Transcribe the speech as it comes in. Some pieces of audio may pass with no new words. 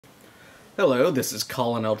Hello, this is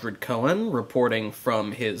Colin Eldred-Cohen reporting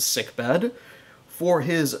from his sickbed for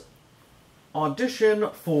his audition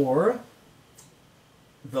for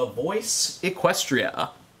The Voice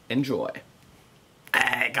Equestria. Enjoy.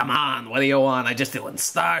 Hey, come on, what do you want? I'm just doing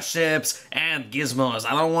starships and gizmos.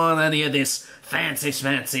 I don't want any of this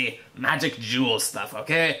fancy-schmancy magic jewel stuff,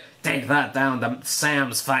 okay? Take that down to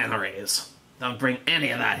Sam's Fineries. Don't bring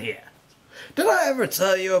any of that here. Did I ever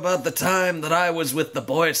tell you about the time that I was with the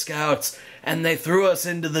Boy Scouts and they threw us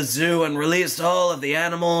into the zoo and released all of the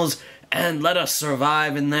animals and let us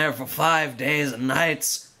survive in there for 5 days and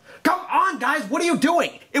nights? Come on, guys, what are you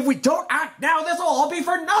doing? If we don't act now, this will all be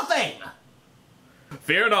for nothing!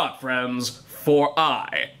 Fear not, friends, for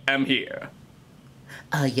I am here.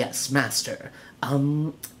 Yes, Master.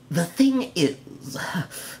 The thing is,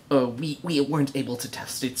 we weren't able to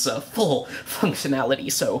test its full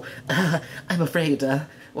functionality, so I'm afraid,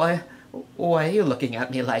 why are you looking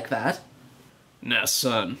at me like that? Now,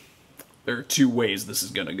 son, there are two ways this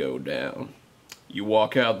is gonna go down. You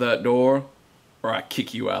walk out that door, or I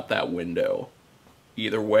kick you out that window.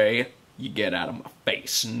 Either way, you get out of my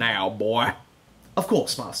face now, boy. Of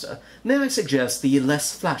course, Master. May I suggest the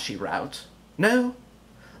less flashy route? No?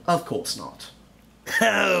 Of course not.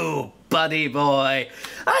 Oh, buddy boy,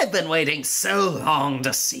 I've been waiting so long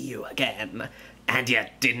to see you again, and you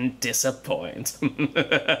didn't disappoint. Prepare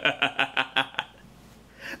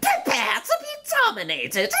to be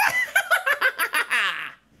dominated!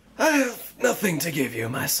 I have nothing to give you,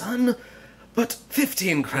 my son, but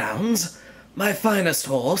 15 crowns, my finest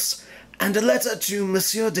horse, and a letter to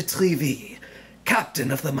Monsieur de Treville,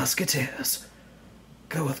 captain of the Musketeers.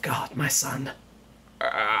 Go with God, my son.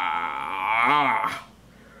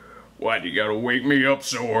 Why'd you gotta wake me up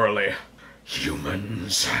so early?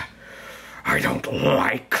 Humans. I don't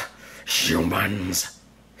like humans.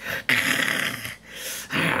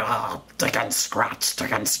 Dig and scratch,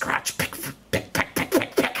 pick.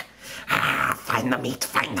 Find the meat,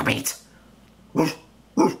 find the meat.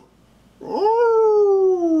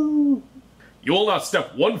 You will not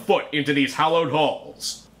step 1 foot into these hallowed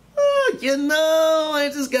halls. You know, I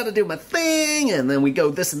just gotta do my thing, and then we go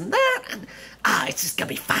this and that, and it's just gonna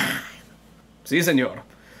be fine. Si, senor.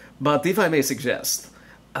 But if I may suggest,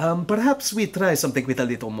 perhaps we try something with a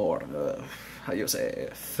little more, how you say,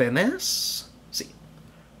 finesse? Si.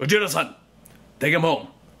 Ujira-san, take him home.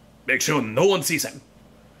 Make sure no one sees him.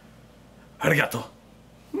 Arigato.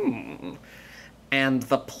 And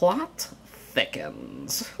the plot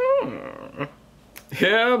thickens.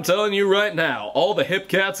 Yeah, I'm telling you right now, all the hip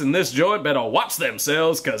cats in this joint better watch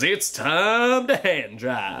themselves, 'cause it's time to hand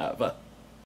drive.